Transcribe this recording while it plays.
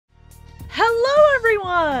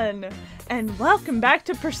everyone! And welcome back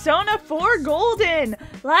to Persona 4 Golden!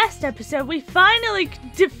 Last episode we finally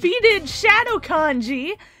defeated Shadow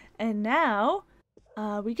Kanji, and now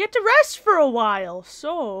we get to rest for a while.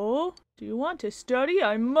 So, do you want to study?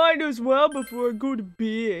 I might as well before I go to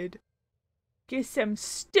bed. Get some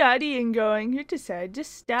studying going. You decide to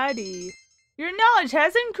study. Your knowledge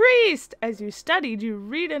has increased! As you studied, you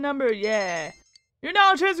read a number. Yeah. Your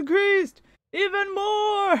knowledge has increased! Even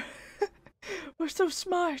more! We're so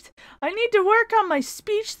smart. I need to work on my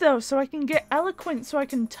speech though, so I can get eloquent, so I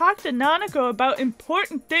can talk to Nanako about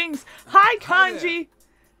important things. Hi, Kanji!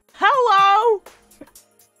 Hello!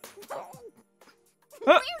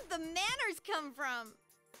 Where'd the manners come from?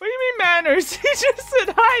 What do you mean manners? He just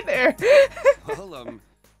said hi there. Well,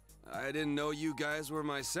 I didn't know you guys were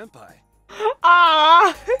my senpai.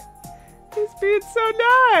 Ah, he's being so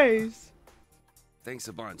nice. Thanks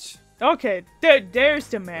a bunch. Okay, there's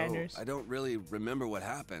the manners. I don't really remember what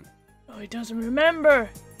happened. Oh, he doesn't remember.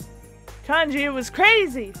 Kanji, it was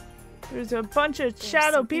crazy. There's a bunch of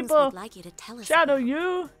shadow people. Like you to tell us Shadow about.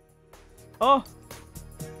 you. Oh.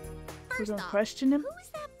 We're First gonna off, question him. who was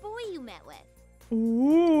that boy you met with?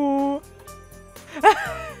 Ooh.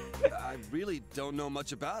 I really don't know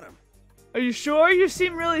much about him. Are you sure? You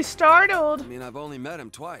seem really startled. I mean, I've only met him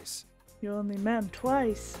twice. You only met him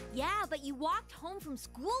twice. Yeah, but you walked home from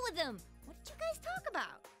school with him. What did you guys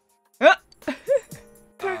talk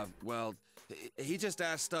about? Well, he just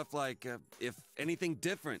asked stuff like if anything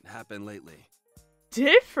different happened lately.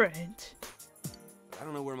 Different? I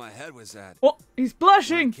don't know where my head was at. Oh, he's When I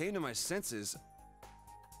blushing. came to my senses,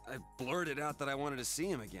 I blurted out that I wanted to see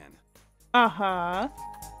him again. Uh-huh.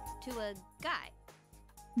 To a guy.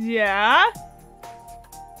 Yeah?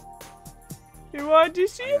 You wanted to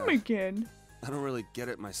see him I again. I don't really get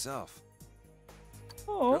it myself.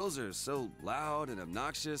 Oh. Girls are so loud and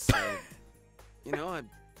obnoxious. You know,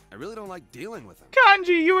 I really don't like dealing with them.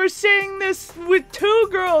 Kanji, you were saying this with two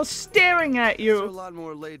girls staring at They're a you. lot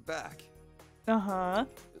more laid back. Uh-huh.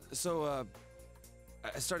 So,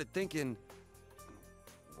 I started thinking,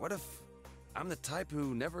 what if I'm the type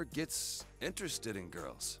who never gets interested in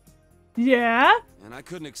girls? Yeah? And I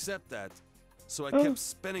couldn't accept that, so I kept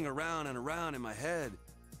spinning around and around in my head.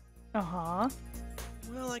 Uh-huh.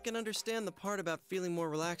 Well, I can understand the part about feeling more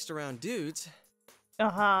relaxed around dudes.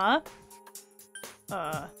 Uh-huh.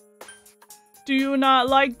 Do you not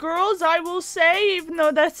like girls, I will say, even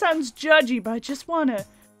though that sounds judgy, but I just want to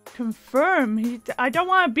confirm. I don't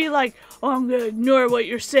want to be like, oh, I'm going to ignore what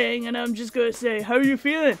you're saying, and I'm just going to say, how are you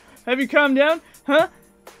feeling? Have you calmed down? Huh?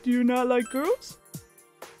 Do you not like girls?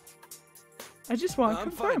 I just want to I'm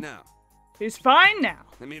confirm. fine now. He's fine now.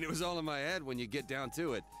 I mean, it was all in my head when you get down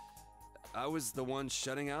to it. I was the one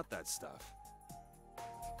shutting out that stuff.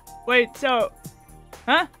 Wait, so...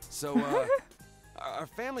 Huh? So, our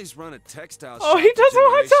families run a textile shop. Oh, he for doesn't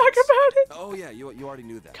want to talk generations. about it. Oh, yeah, you already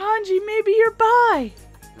knew that. Kanji, maybe you're bi.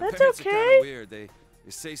 My That's parents are okay. kind of weird. They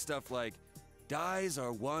say stuff like, dyes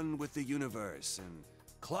are one with the universe, and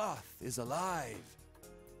cloth is alive.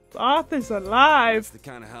 Cloth is That's alive. the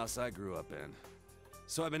kind of house I grew up in.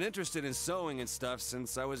 So I've been interested in sewing and stuff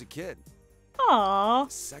since I was a kid. Aww.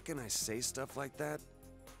 The second I say stuff like that,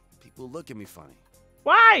 people look at me funny.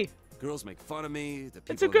 Why? Girls make fun of me. The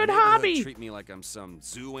people It's a in the good neighborhood hobby. treat me like I'm some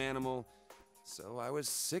zoo animal. So I was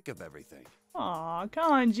sick of everything. Aw, When I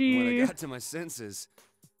Kanji. got to my senses,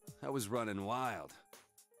 I was running wild.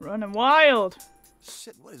 Running wild.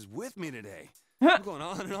 Shit, what is with me today? Huh. I'm going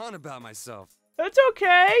on and on about myself. That's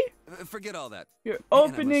okay. Forget all that. You're Man, I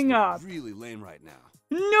must opening look up. really lame right now.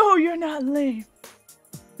 No, you're not lame.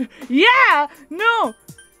 Yeah, no.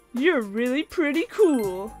 You're really pretty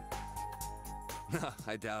cool.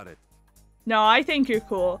 I doubt it. No, I think you're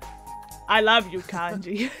cool. I love you,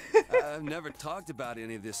 Kanji. I've never talked about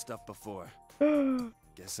any of this stuff before.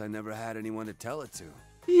 Guess I never had anyone to tell it to.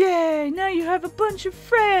 Yay, now you have a bunch of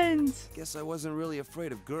friends. Guess I wasn't really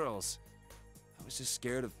afraid of girls. I was just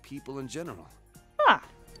scared of people in general. Ah,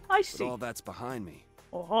 I But see. all that's behind me.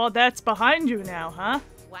 Oh, that's behind you now, huh?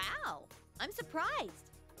 Wow, I'm surprised.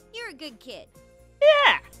 You're a good kid.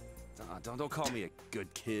 Yeah. Don't call me a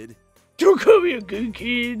good kid. Don't call me a good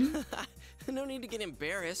kid. No need to get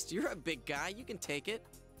embarrassed. You're a big guy. You can take it.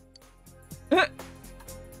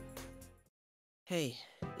 Hey,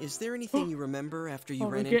 is there anything you remember after you Oh,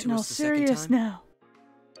 we're ran getting into all us the second serious time? now.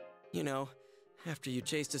 You know, after you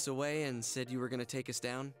chased us away and said you were gonna take us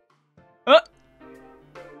down? Huh?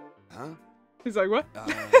 He's like, what?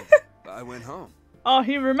 I went home. Oh,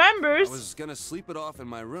 he I remembers. was gonna sleep it off in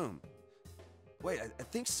my room. Wait, I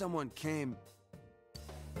think someone came.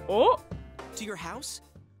 Oh, To your house?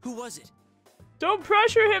 Who was it? Don't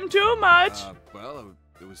pressure him too much. Well,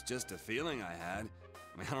 it was just a feeling I had.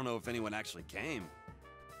 I mean, I don't know if anyone actually came.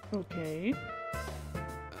 Okay.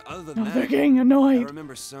 Other than Oh, that, they're getting I annoyed.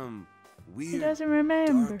 remember some He weird, doesn't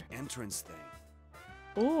remember. dark entrance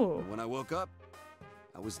thing. Ooh. When I woke up,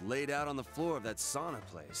 I was laid out on the floor of that sauna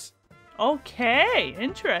place. Okay,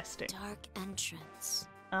 interesting. Dark entrance.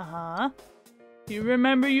 Uh-huh. You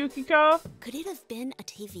remember Yukiko? Could it have been a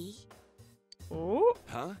TV? Ooh,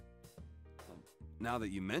 Huh? Now that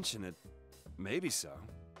you mention it, maybe so.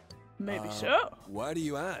 maybe so. Why do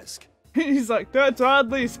you ask? He's like, that's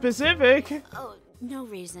oddly specific. Oh, no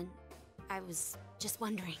reason. I was just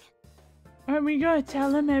wondering. Are we gonna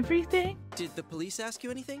tell him everything? Did the police ask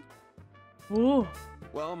you anything? Ooh.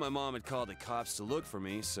 Well, my mom had called the cops to look for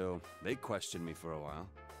me, so they questioned me for a while.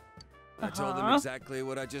 I told them exactly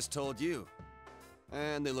what I just told you.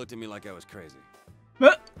 And they looked at me like I was crazy.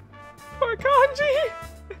 Poor Kanji!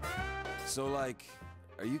 So, like,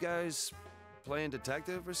 are you guys playing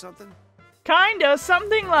detective or something? Kinda,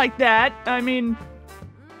 something like that. I mean,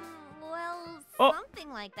 Well,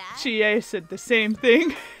 something like that. Chie said the same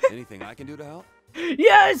thing. Anything I can do to help?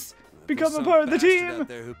 Yes! If Become there's a part of the some bastard team! out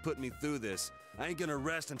there who put me through this, I ain't gonna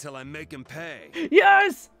rest until I make him pay.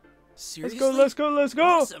 Yes! Seriously? Let's go, let's go!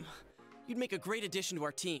 Awesome. You'd make a great addition to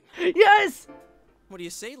our team. Yes! What do you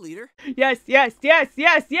say, leader? Yes, yes, yes,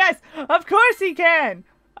 yes, yes! Of course he can!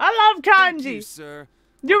 I love Thank Kanji! you, sir.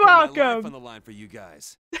 You're I'll put my life welcome. on the line for you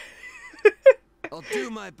guys. I'll do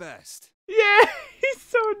my best. Yeah, he's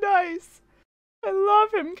so nice. I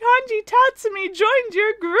love him. Kanji Tatsumi joined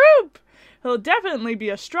your group. He'll definitely be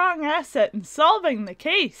a strong asset in solving the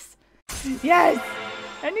case. Yes,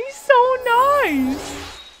 and he's so nice.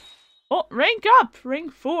 Oh, rank up.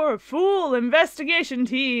 Rank 4, Fool Investigation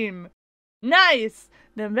Team. Nice.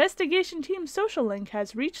 The investigation team's social link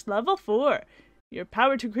has reached level 4. Your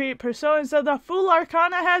power to create personas of the Fool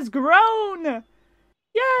Arcana has grown. Yay!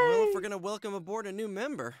 Well, if we're gonna welcome aboard a new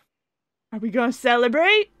member. Are we gonna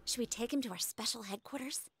celebrate? Should we take him to our special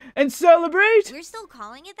headquarters? And celebrate? We're still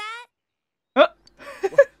calling it that?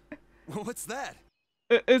 What's that?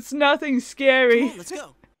 It's nothing Come scary. on, let's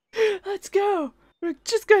go. Let's go. We're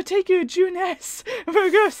just gonna take you to June S. And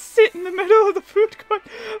we're gonna sit in the middle of the food court.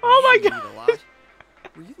 Oh my Man, you god. eat a lot.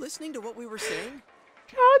 Were you listening to what we were saying?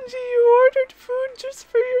 Kanji, you ordered food just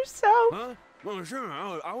for yourself. Huh? Well, sure,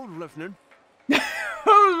 I was listening.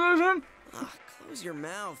 Oh, Ah, close your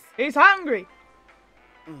mouth. he's hungry.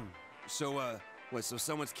 So, so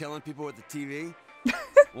someone's killing people with the TV?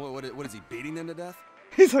 what is he, beating them to death?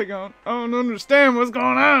 He's like, I don't understand what's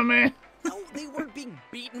going on, man. No, they weren't being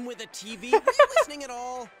beaten with a TV. Were you listening at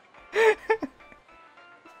all?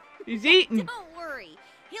 He's eating. Don't worry.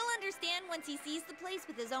 He'll understand once he sees the place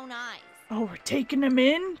with his own eyes. Oh, we're taking him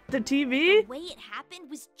in? The The TV? way it happened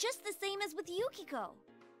was just the same as with Yukiko.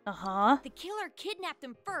 Uh-huh. The killer kidnapped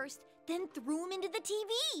him first, then threw him into the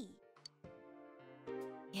TV.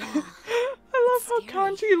 Yeah. I love how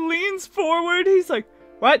Scary. Kanji leans forward. He's like,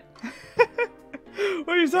 what? What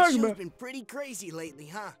are you That talking show's about? been pretty crazy lately,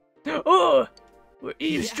 huh? Oh, we're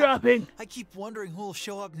eavesdropping. I keep wondering who'll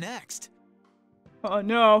show up next. Oh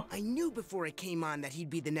no. I knew before it came on that he'd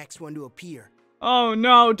be the next one to appear. Oh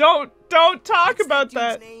no, don't talk What's about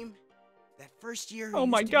that. that. Dude's name? That first year. Oh who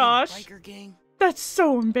my used to be in the gosh. Biker gang. That's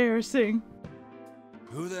so embarrassing.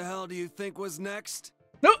 Who the hell do you think was next?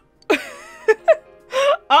 No.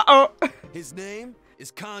 Uh-oh. His name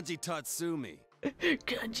is Kanji Tatsumi.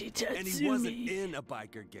 Kanji Tatsumi. And he wasn't in a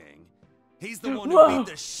biker gang. He's the one Whoa. who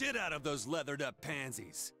beat the shit out of those leathered up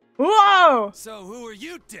pansies. Whoa. So who are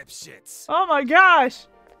you dipshits? Oh my gosh.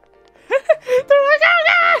 They're like, oh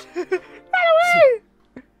god. Run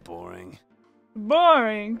away. Boring.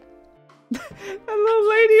 Boring. That little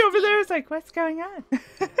lady over there is like, what's going on?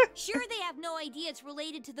 Sure, they have no idea it's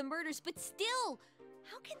related to the murders, but still,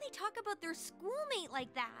 how can they talk about their schoolmate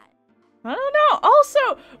like that? I don't know.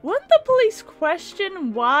 Also, wouldn't the police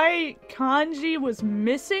question why Kanji was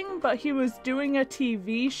missing, but he was doing a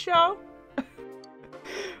TV show?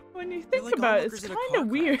 When you think like about it, it's onlookers in a kind car of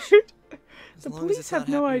weird. crash. As The long as police it's have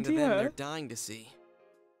not no happening to them, idea. they're dying to see.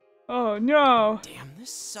 Oh no. Damn,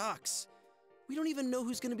 this sucks. We don't even know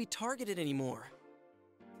who's gonna be targeted anymore.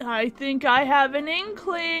 I think I have an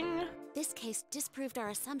inkling. This case disproved our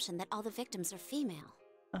assumption that all the victims are female.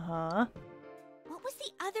 Uh-huh. What was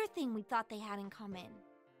the other thing we thought they had in common?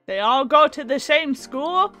 They all go to the same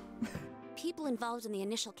school? People involved in the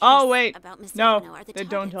initial case Oh, wait. about Miss No, Yamano are the they targets.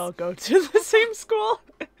 don't all go to the same school.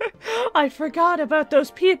 I forgot about those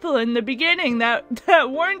people in the beginning that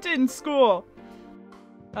weren't in school.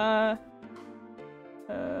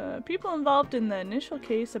 People involved in the initial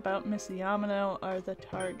case about Miss Yamano are the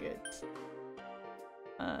targets.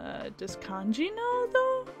 Does Kanji know,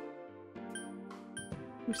 though?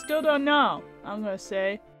 We still don't know, I'm gonna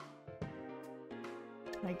say.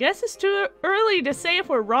 I guess it's too early to say if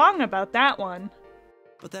we're wrong about that one.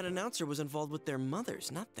 But that announcer was involved with their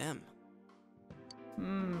mothers, not them.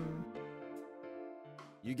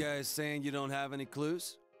 You guys saying you don't have any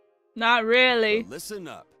clues? Not really. Well, listen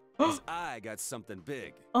up, 'cause I got something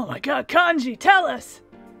big. Oh my god, Kanji, tell us!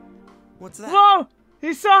 What's that? Whoa!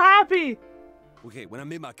 He's so happy! Okay, when I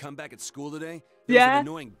made my comeback at school today, there was Yeah? an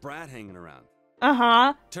annoying brat hanging around.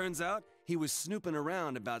 Uh-huh. Turns out, he was snooping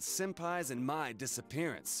around about Senpai's and my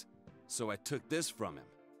disappearance. So I took this from him.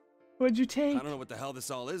 What'd you I take? don't know what the hell this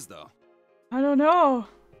all is, though. I don't know.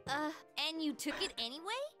 And you took it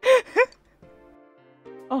anyway?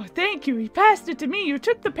 Oh, thank you. He passed it to me. You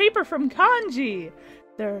took the paper from Kanji.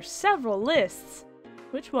 There are several lists.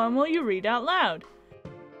 Which one will you read out loud?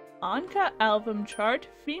 Anka album chart,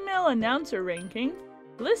 female announcer ranking,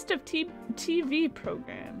 list of TV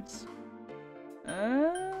programs.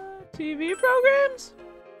 TV programs?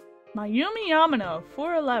 Mayumi Yamano,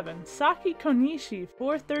 411. Saki Konishi,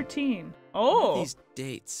 413. What are Oh. these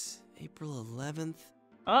dates? April 11th?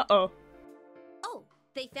 Uh-oh. Oh,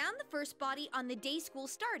 they found the first body on the day school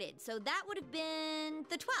started, so that would have been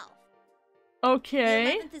the 12th. Okay.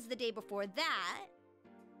 The 11th is the day before that.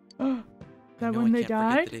 That I know when I they can't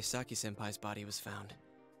forget died? the day Saki-senpai's body was found.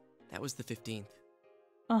 That was the 15th.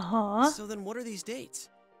 Uh-huh. So then what are these dates?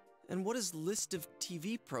 And what does list of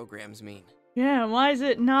TV programs mean? Yeah, why is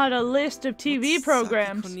it not a list of TV What's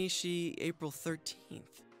programs? Saki Konishi, April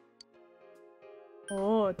 13th.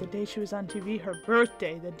 Oh, the day she was on TV, her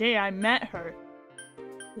birthday, the day I met her.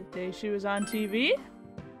 The day she was on TV?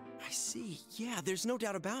 I see. Yeah, there's no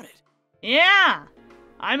doubt about it. Yeah!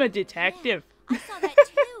 I'm a detective. I saw that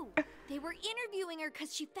too. They were interviewing her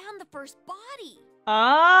because she found the first body.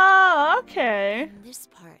 Ah, okay. And this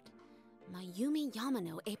part, Mayumi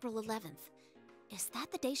Yamano, April 11th. Is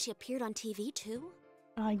that the day she appeared on TV too?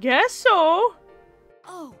 I guess so.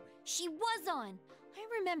 Oh, she was on.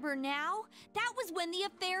 I remember now. That was when the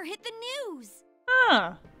affair hit the news.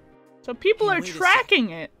 Huh. So people Hey, are wait a tracking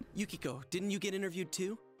it. Yukiko, didn't you get interviewed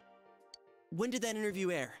too? When did that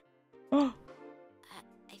interview air? Oh,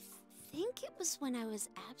 I think it was when I was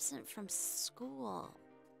absent from school.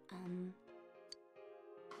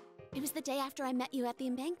 It was the day after I met you at the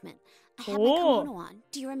embankment. I had my Oh. kimono on.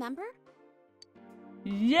 Do you remember?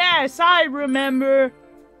 yes, I remember.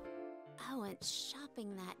 I went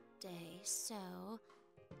shopping that day, so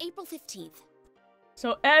April 15th.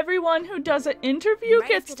 So everyone who does an interview Right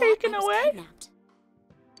gets after that, taken I was away? kidnapped.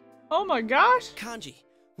 Oh my gosh. Kanji,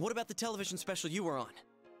 what about the television special you were on?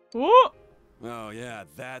 Oh, Oh, yeah,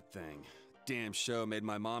 that thing. Damn show made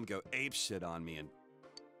my mom go apeshit on me and...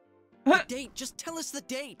 The date, just tell us the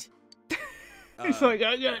date. it's like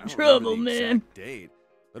I got in don't remember trouble, the man. exact date,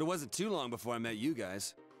 but it wasn't too long before I met you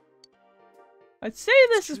guys. I'd say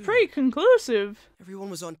this is true. pretty conclusive. Everyone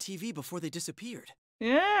was on TV before they disappeared.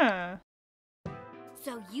 Yeah.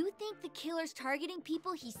 So you think the killer's targeting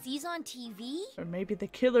people he sees on TV? Or maybe the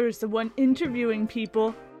killer is the one interviewing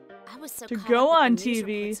people. I was so To caught go up with on the news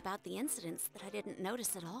TV. reports about the incidents that I didn't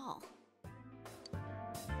notice at all.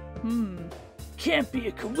 Can't be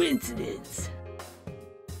a coincidence.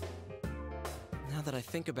 Now that I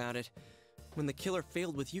think about it, when the killer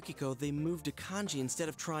failed with Yukiko, they moved to Kanji instead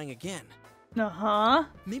of trying again. Uh-huh.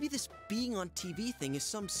 Maybe this being on TV thing is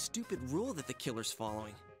some stupid rule that the killer's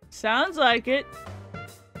following. Sounds like it.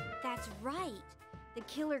 That's right. The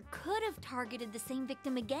killer could have targeted the same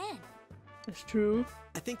victim again. That's true.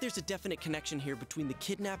 I think there's a definite connection here between the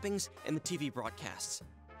kidnappings and the TV broadcasts.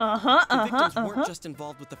 Uh-huh, The uh-huh, victims weren't uh-huh. just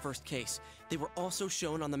involved with the first case. They were also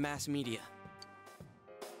shown on the mass media.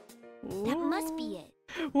 That must be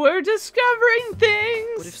it. We're discovering But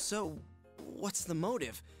things. if so, what's the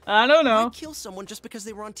motive? I don't Why know. kill someone just because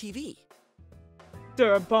they were on TV?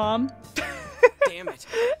 They're a bomb. Damn it.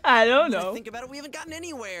 I don't When I know. think about it, we haven't gotten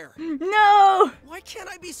anywhere. No! Why can't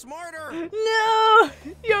I be smarter? No!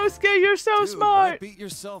 Yosuke, you're so Dude, smart. why beat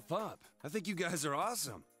yourself up? I think you guys are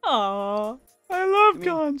awesome. Aw, I love I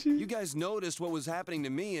mean, Kanji. you guys noticed what was happening to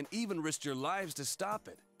me and even risked your lives to stop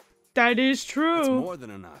it. That is That's true. more than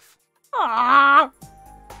enough. Ah.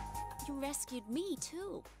 You rescued me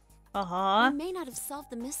too. Uh-huh. We may not have solved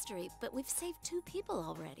the mystery, but we've saved 2 people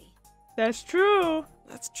already. That's true.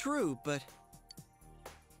 That's true, but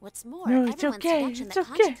What's more, No, it's everyone's okay, prediction it's that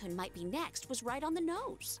okay. Kanji-kun might be next was right on the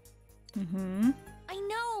nose. Mm-hmm. I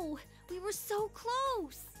know. We were so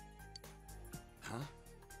close. Huh?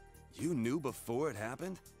 You knew before it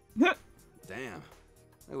happened? Damn.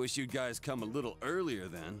 I wish you guys come a little earlier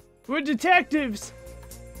then. We're detectives.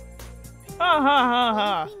 Ha ha ha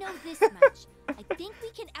ha. We know this much. I think we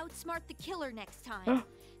can outsmart the killer next time.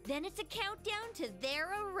 Then it's a countdown to their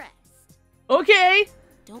arrest. Okay.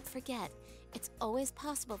 Don't forget, it's always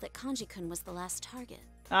possible that Kanji-kun was the last target.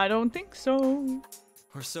 I don't think so.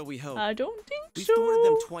 Or so we hope. I don't think We've so. thwarted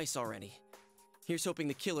them twice already. Here's hoping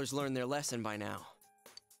the killers learned their lesson by now.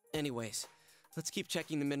 Anyways, let's keep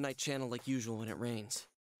checking the Midnight Channel like usual when it rains.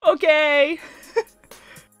 Okay.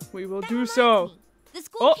 We will That do reminds so. me, the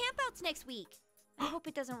school Oh. campout's next week. I hope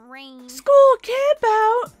it doesn't rain. School camp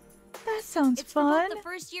out. That sounds It's for fun. both the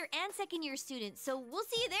first year and second year students, so we'll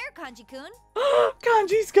see you there, Kanji-kun.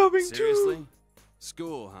 Kanji's coming Seriously? too.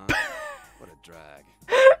 School, huh? What a drag.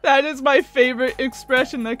 That is my favorite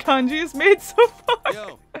expression that Kanji has made so far.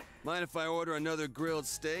 Yo, mind if I order another grilled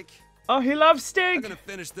steak? Oh, he loves I'm steak. gonna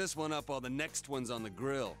finish this one up while the next one's on the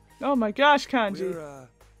grill. Oh my gosh, Kanji.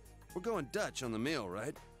 We're going Dutch on the meal,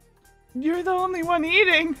 right? You're the only one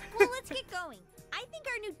eating. Well, let's get going. I think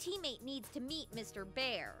our new teammate needs to meet Mr.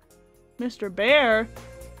 Bear. Mr. Bear.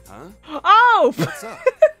 Huh? Oh! What's up?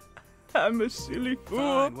 I'm a silly fool.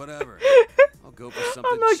 Fine, whatever. I'll go for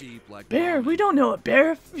something like, cheap like Bear, ramen. we don't know a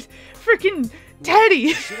bear. Freaking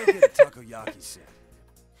Teddy. Should I get a takoyaki set?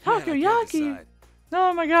 Man, I can't Takoyaki. decide.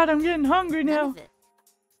 Oh my god, I'm getting hungry None now. of it.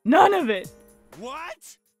 None of it.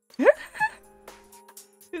 What?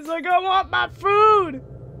 He's like, I want my food.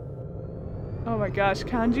 Oh my gosh,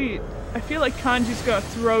 Kanji. I feel like Kanji's gonna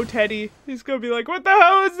throw Teddy. He's gonna be like, what the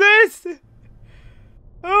hell is this?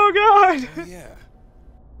 Oh god. Oh, yeah.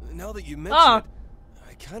 Now that you mention it,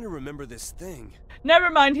 I kind of remember this thing. Never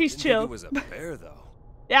mind, he's Didn't chill. think it was a bear, though.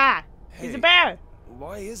 Yeah, he's a Hey. bear.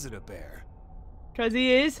 Why is it a bear? Cause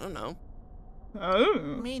he is. I don't know. Oh.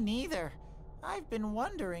 Me neither. I've been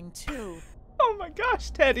wondering too. Oh my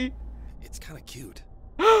gosh, Teddy. It's kind of cute.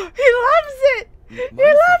 He loves it. He Mind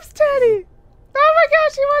if I loves Teddy. Oh my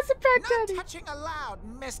gosh, he wants to pet Not Teddy. touching allowed,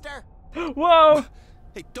 mister. Whoa.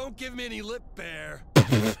 Hey, don't give me any lip, bear.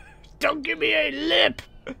 Don't give me a lip.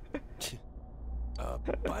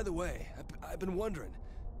 By the way, I've been wondering.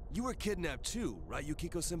 You were kidnapped too, right,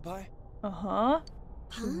 Yukiko-senpai? Uh-huh.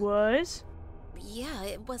 Huh? Was? Yeah,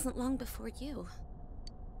 it wasn't long before you.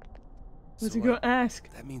 What's So, he gonna ask?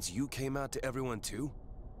 That means you came out to everyone too?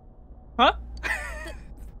 Huh?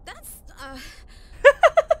 That's,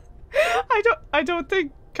 I don't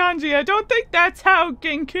think, Kanji, I don't think that's how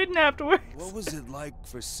getting kidnapped works. What was it like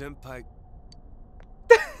for senpai?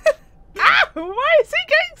 Ah! Why is he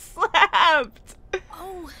getting slapped?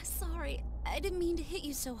 Oh, sorry. I didn't mean to hit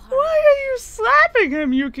you so hard. Why are you slapping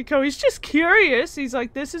him, Yukiko? He's just curious. He's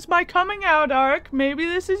like, this is my coming out arc. Maybe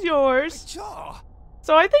this is yours. Jaw.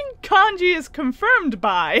 So I think Kanji is confirmed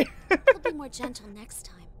by. I'll be more gentle next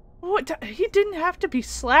time. What? He didn't have to be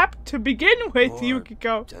slapped to begin with, Or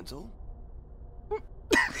Yukiko. Gentle?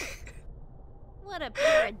 What a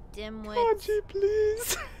pair of dimwits. Kanji,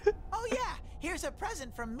 please. Oh yeah, here's a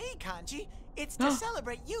present from me, Kanji. It's to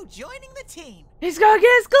celebrate you joining the team. He's gonna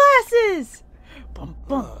get his glasses. Bum,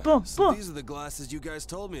 bum, bum, So bum. these are the glasses you guys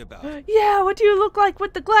told me about. Yeah, what do you look like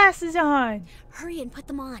with the glasses on? Hurry and put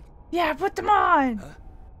them on. Yeah, put them on. Huh?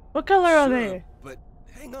 What color are Sure, they? But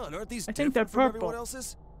hang on, aren't these I think different they're from everyone purple.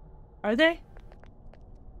 else's? Are they?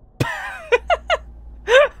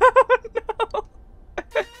 Oh no.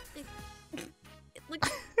 It looks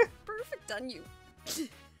perfect on you.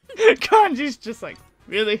 Kanji's just like,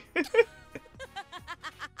 really?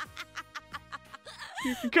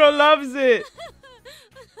 Yukiko loves it.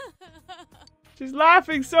 She's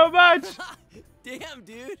laughing so much. Damn,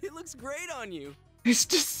 dude, it looks great on you. He's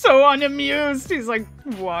just so unamused. He's like,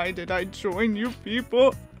 why did I join you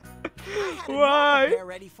people? I had a Why? normal pair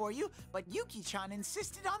ready for you, but Yuki-chan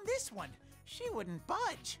insisted on this one. She wouldn't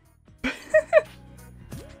budge.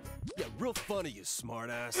 Yeah, real funny, you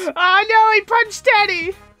smartass. Oh no, he punched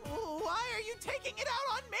Teddy. Why are you taking it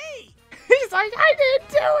out on me? He's like, I didn't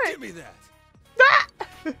do Give me that.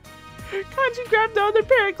 it. Kanji grabbed the other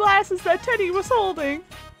pair of glasses that Teddy was holding.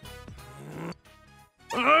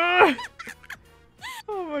 Ugh.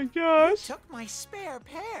 Oh my gosh. Took my spare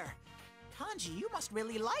pair. Kanji, you must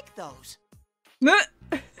really like those.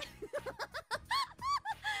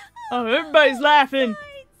 Oh, everybody's laughing.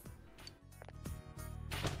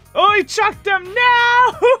 Oh, he chucked them. No,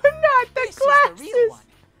 not the This is the real glasses. one.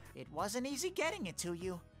 It wasn't easy getting it to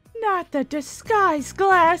you. Not the disguise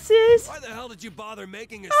glasses. Why the hell did you bother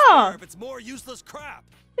making a Oh. spare if it's more useless crap?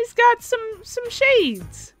 He's got some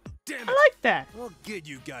shades. Damn I it. like that. I'll get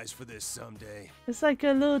you guys for this someday. It's like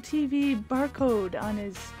a little TV barcode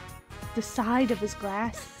on the side of his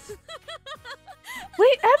glasses.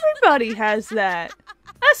 Wait, everybody has that.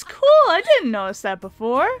 That's cool. I didn't notice that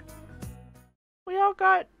before. We all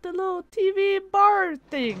got the little TV bar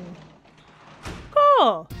thing.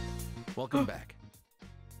 Cool. Welcome back.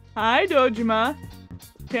 Hi, Dojima.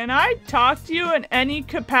 Can I talk to you in any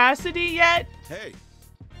capacity yet? Hey,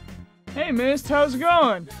 Hey, Mist, how's it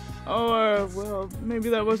going? Oh, well, maybe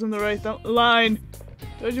that wasn't the right line.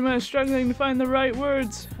 Dojima is struggling to find the right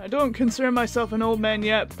words. I don't consider myself an old man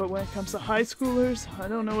yet, but when it comes to high schoolers, I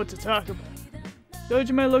don't know what to talk about.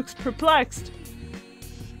 Dojima looks perplexed.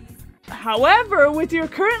 However, with your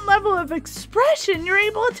current level of expression, you're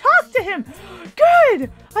able to talk to him.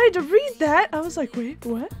 Good! I had to read that. I was like, wait,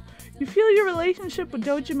 what? You feel your relationship with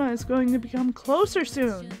Dojima is going to become closer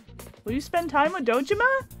soon. Will you spend time with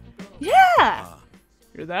Dojima? Yeah!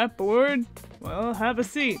 You're that bored? Well, have a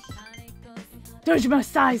seat. Dojima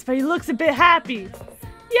sighs, but he looks a bit happy.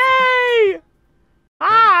 Yay!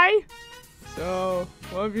 Hi! So,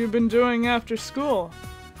 what have you been doing after school?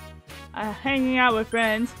 Hanging out with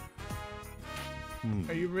friends.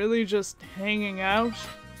 Are you really just hanging out?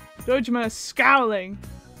 Dojima is scowling.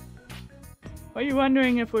 Why are you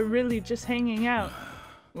wondering if we're really just hanging out?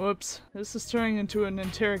 Whoops, this is turning into an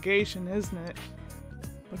interrogation, isn't it?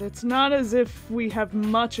 But it's not as if we have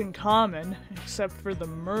much in common, except for the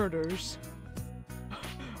murders.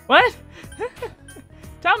 What?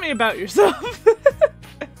 Tell me about yourself.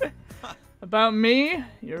 About me?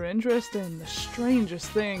 You're interested in the strangest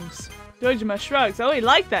things. Dojima shrugs. Oh, he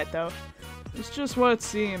liked that, though. It's just what it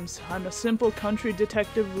seems. I'm a simple country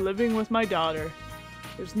detective living with my daughter.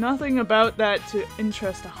 There's nothing about that to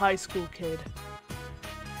interest a high school kid.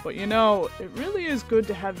 But you know, it really is good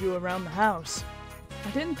to have you around the house. I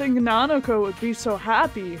didn't think Nanako would be so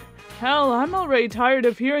happy. Hell, I'm already tired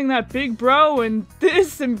of hearing that big bro and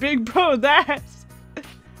this and big bro that.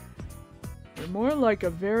 You're more like a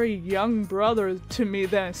very young brother to me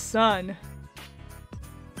than a son.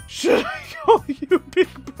 Should I call you big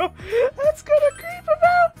bro? That's gonna creep him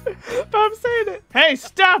out. But I'm saying it. Hey,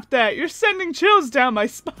 stop that. You're sending chills down my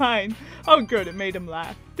spine. Oh good, it made him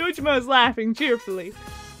laugh. Dojima is laughing cheerfully.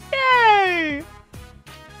 Yay!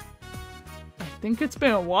 I think it's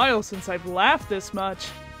been a while since I've laughed this much.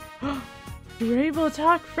 You were able to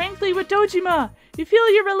talk frankly with Dojima. You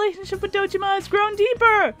feel your relationship with Dojima has grown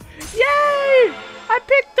deeper. Yay! I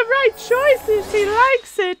picked the right choices. He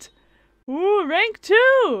likes it. Ooh, rank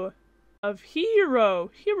 2 of hero.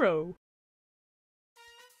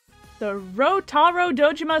 The Rotaro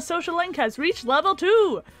Dojima social link has reached level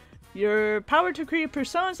 2. Your power to create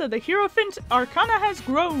personas of the Hierophant Arcana has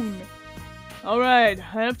grown. Alright,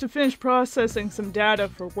 I have to finish processing some data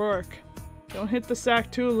for work. Don't hit the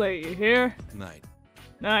sack too late, you hear? Night.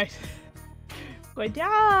 Night. Good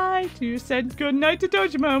night. You said good night to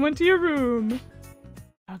Dojima and went to your room.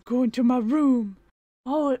 I'm going to my room.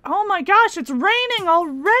 Oh my gosh, it's raining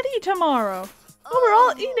already tomorrow. Oh, we're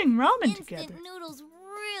all eating ramen together. Instant noodles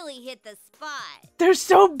really hit the spot. They're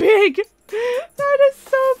so big. That is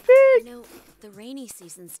so big. You know, the rainy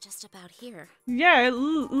season's just about here. Yeah, it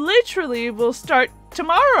literally will start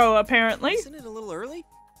tomorrow, apparently. Isn't it a little early?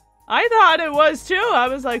 I thought it was too. I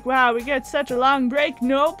was like, wow, we get such a long break.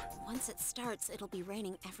 Nope. Once it starts, it'll be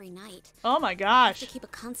raining every night. Oh my Have gosh. to keep a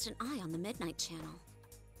constant eye on the Midnight Channel.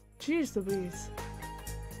 Jeez Louise.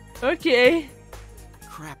 Okay.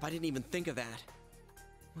 Crap, I didn't even think of that.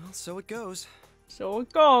 Well, so it goes. So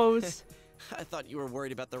it goes. I thought you were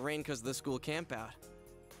worried about the rain because of the school campout.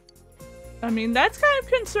 I mean, that's kind of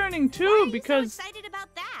concerning Why too, are you because so excited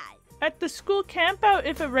about that? at the school campout,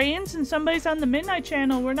 if it rains and somebody's on the Midnight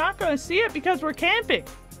Channel, we're not going to see it because we're camping.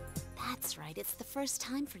 That's right, it's the first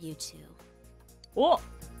time for you two. Oh,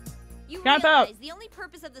 You Camp realize out. the only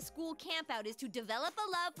purpose of the school campout is to develop a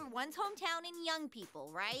love for one's hometown and young people,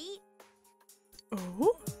 right?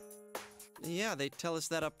 oh, Yeah, they tell us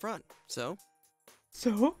that up front. So?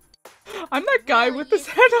 so? I'm that guy Well, with you his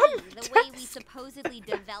head on see, the the way we desk. supposedly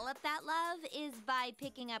develop that love is by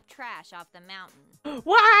picking up trash off the mountain.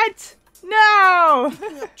 What? No!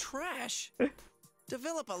 Picking up trash?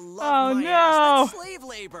 Develop a love Oh, my no. ass. That's slave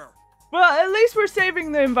labor. Well, at least we're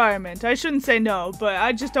saving the environment. I shouldn't say no, but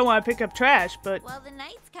I just don't want to pick up trash, but... Well, the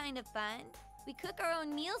night's kind of fun. We cook our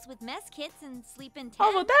own meals with mess kits and sleep in tents.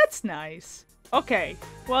 Oh, well, that's nice. Okay,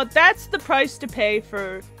 well, that's the price to pay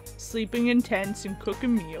for sleeping in tents and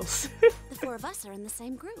cooking meals. The four of us are in the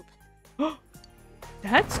same group.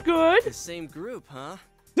 That's good. The same group, huh?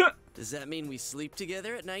 Does that mean we sleep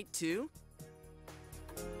together at night too?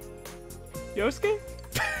 Yosuke?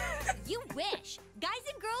 You wish. Guys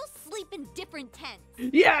and girls sleep in different tents.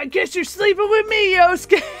 Yeah, I guess you're sleeping with me,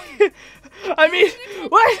 Yosuke. I mean,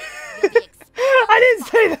 what? You'll be expelled. I didn't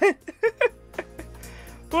say that.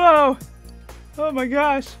 Whoa. Oh my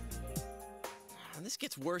gosh. This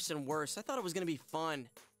gets worse and worse. I thought it was gonna be fun.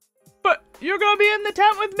 But you're gonna be in the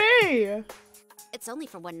tent with me! It's only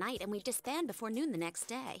for one night, and we disband before noon the next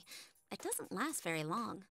day. It doesn't last very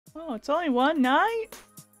long. Oh, it's only one night?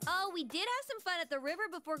 Oh, we did have some fun at the river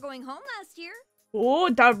before going home last year. Oh,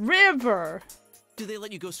 the river! Do they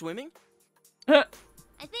let you go swimming? I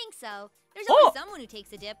think so. There's always someone who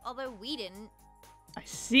takes a dip, although we didn't. I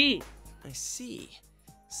see. I see.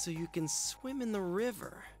 So you can swim in the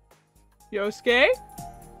river. Yosuke,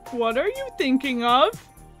 what are you thinking of?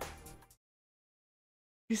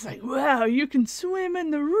 He's like, wow, you can swim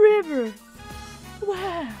in the river.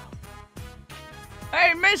 Wow.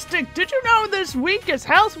 Hey, Mystic, did you know this week is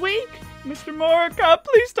Health Week? Mr. Morica,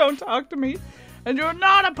 please don't talk to me. And you're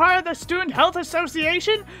not a part of the Student Health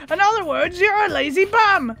Association? In other words, you're a lazy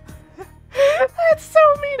bum. That's so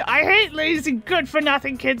mean. I hate lazy,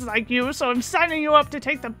 good-for-nothing kids like you, so I'm signing you up to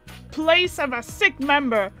take the place of a sick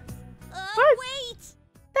member. What? Wait!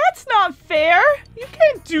 That's not fair. You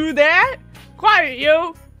can't do that. Quiet,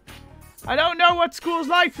 you. I don't know what school's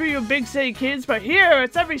like for you big city kids, but here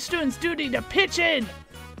it's every student's duty to pitch in.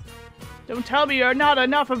 Don't tell me you're not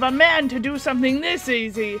enough of a man to do something this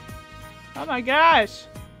easy. Oh my gosh.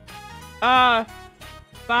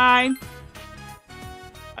 Fine.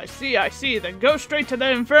 I see. Then go straight to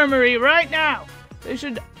the infirmary right now.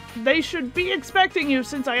 They should be expecting you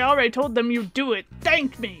since I already told them you'd do it.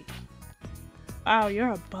 Thank me. Wow,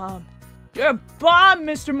 you're a bum. You're a bum,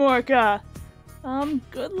 Mr. Morka.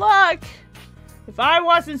 Good luck. If I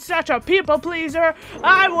wasn't such a people pleaser,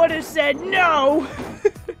 I would have said no.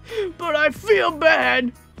 But I feel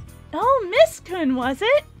bad. Oh, Miss Kun, was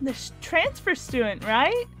it? The transfer student,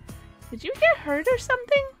 right? Did you get hurt or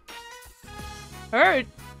something? Hurt?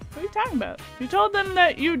 What are you talking about? You told them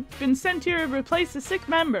that you'd been sent here to replace a sick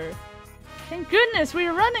member. Thank goodness, we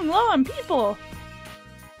are running low on people.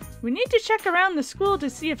 We need to check around the school to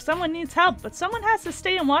see if someone needs help, but someone has to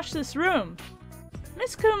stay and watch this room.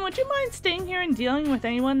 Miss Kun, would you mind staying here and dealing with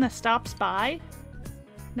anyone that stops by?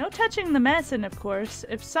 No touching the medicine, of course.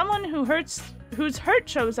 If someone who's hurt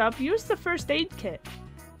shows up, use the first aid kit.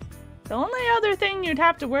 The only other thing you'd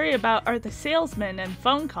have to worry about are the salesmen and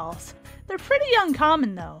phone calls. They're pretty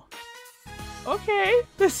uncommon, though. Okay,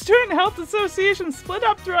 the Student Health Association split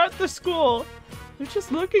up throughout the school. They're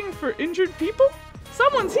just looking for injured people?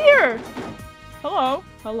 Someone's here!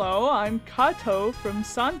 Hello, I'm Kato from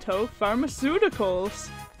Santo Pharmaceuticals.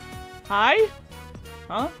 Hi?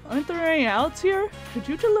 Huh? Aren't there any outs here? Could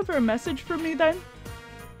you deliver a message for me then?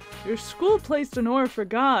 Your school placed an order for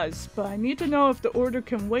gauze, but I need to know if the order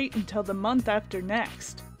can wait until the month after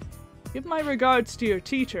next. Give my regards to your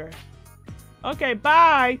teacher. Okay,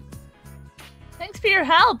 bye! Thanks for your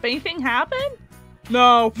help. Anything happen?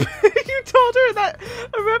 No. You told her that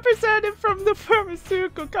a representative from the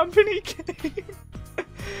pharmaceutical company came.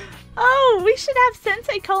 Oh, we should have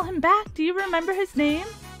Sensei call him back. Do you remember his name?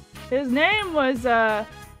 His name was, yeah,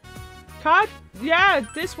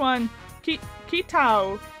 this one.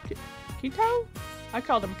 Kitao. Kitao? I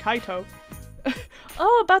called him Kaito.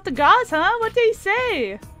 Oh, about the gauze, huh? What did he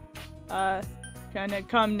say? Can it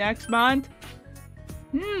come next month?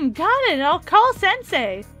 Got it. I'll call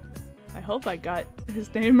Sensei. I hope I got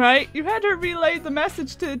his name right. You had to relay the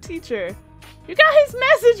message to the teacher. You got his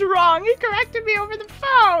message wrong. He corrected me over the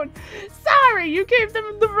phone. Sorry, you gave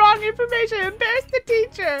them the wrong information and embarrassed the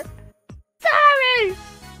teacher. Sorry.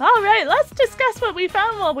 All right, let's discuss what we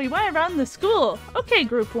found while we went around the school. Okay,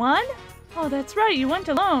 Group 1. Oh, that's right. You went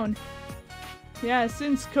alone. Yeah,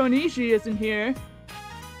 since Konishi isn't here.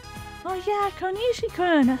 Oh yeah,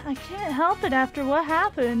 Konishi-kun. I can't help it after what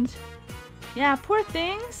happened. Yeah, poor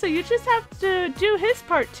thing. So you just have to do his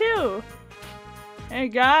part too. Hey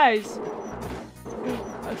guys.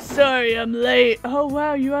 I'm sorry I'm late. Oh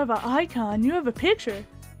wow, you have an icon. You have a picture.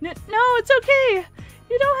 No, it's okay.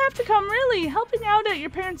 You don't have to come really. Helping out at your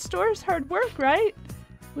parents' store is hard work, right?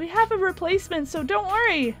 We have a replacement, so don't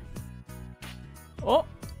worry. Oh.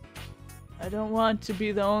 I don't want to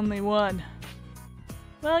be the only one.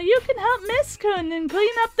 Well, you can help Miss Kun and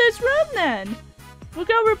clean up this room then. We'll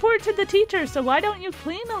go report to the teacher, so why don't you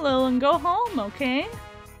clean a little and go home, okay?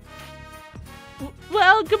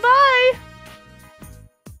 Well, goodbye!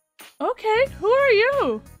 Okay, who are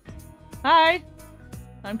you? Hi,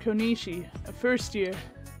 I'm Konishi, a first year.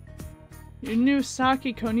 You knew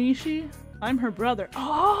Saki Konishi? I'm her brother.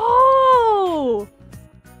 Oh!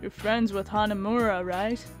 You're friends with Hanamura,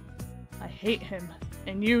 right? I hate him.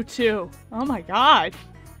 And you too. Oh my god.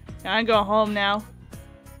 Can I go home now?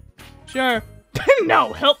 Sure.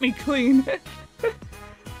 No, help me clean.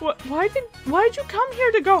 Why'd you come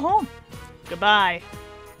here to go home? Goodbye.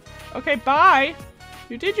 Okay, bye.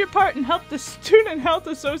 You did your part and helped the Student Health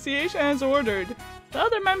Association as ordered. The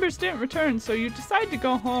other members didn't return, so you decided to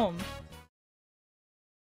go home.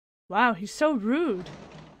 Wow, he's so rude.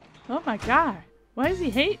 Oh my god. Why does he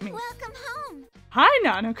hate me? Welcome home. Hi,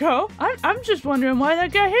 Nanako. I'm just wondering why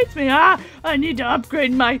that guy hates me. I need to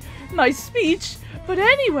upgrade my speech. But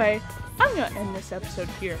anyway, I'm gonna end this episode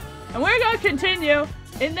here. And we're gonna continue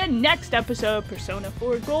in the next episode of Persona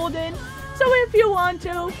 4 Golden. So if you want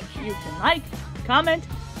to, you can like, comment,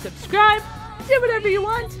 subscribe, do whatever you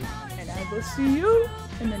want. And I will see you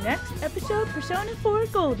in the next episode of Persona 4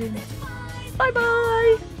 Golden.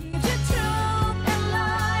 Bye-bye!